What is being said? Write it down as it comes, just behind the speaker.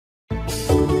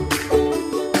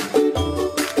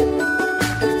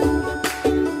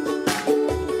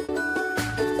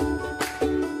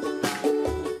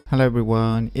Hello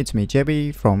everyone, it's me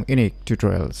JB from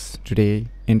UniqueTutorials. Today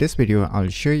in this video I'll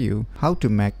show you how to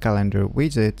make calendar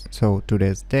widget so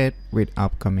today's date with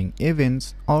upcoming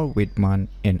events or with month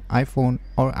in iPhone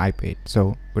or iPad.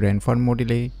 So without further more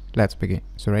delay, let's begin.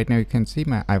 So right now you can see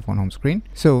my iPhone home screen.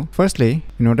 So firstly,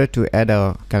 in order to add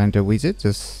a calendar widget,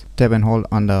 just tap and hold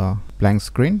on the blank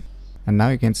screen, and now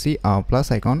you can see our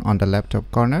plus icon on the left top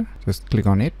corner. Just click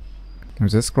on it.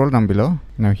 Just scroll down below.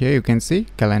 Now here you can see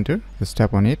calendar. Just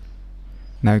tap on it.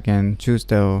 Now you can choose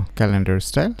the calendar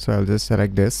style. So I'll just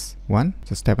select this one.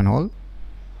 Just tap and hold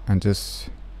and just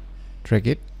drag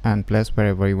it and place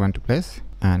wherever you want to place,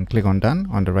 and click on done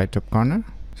on the right top corner.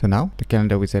 So now the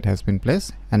calendar widget has been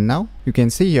placed, and now you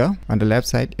can see here on the left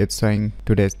side it's showing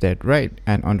today's date, right?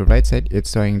 And on the right side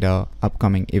it's showing the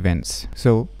upcoming events.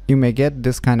 So you may get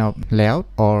this kind of layout,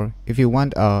 or if you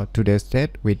want today's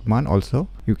date with month also,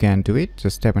 you can do it.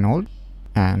 Just tap and hold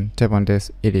and tap on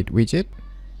this edit widget,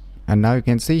 and now you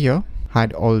can see here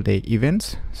hide all the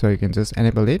events. So you can just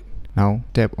enable it. Now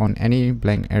tap on any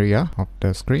blank area of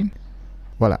the screen.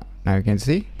 Voila, now you can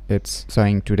see it's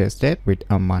showing today's date with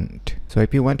a month. So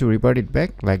if you want to revert it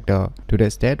back like the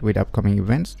today's date with upcoming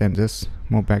events, then just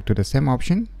move back to the same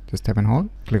option. Just tap and hold,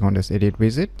 click on this edit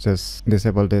widget, just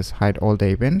disable this hide all the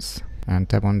events and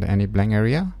tap on any blank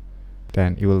area.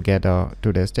 Then you will get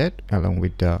today's date along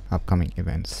with the upcoming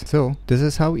events. So this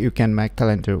is how you can make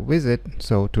calendar widget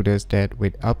so today's date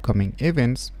with upcoming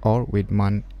events or with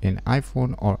month in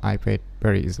iPhone or iPad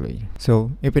very easily.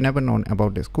 So if you never known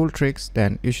about these cool tricks,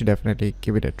 then you should definitely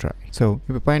give it a try. So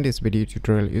if you find this video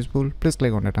tutorial useful, please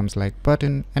click on the thumbs like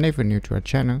button, and if you're new to our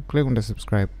channel, click on the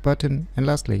subscribe button, and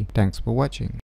lastly, thanks for watching.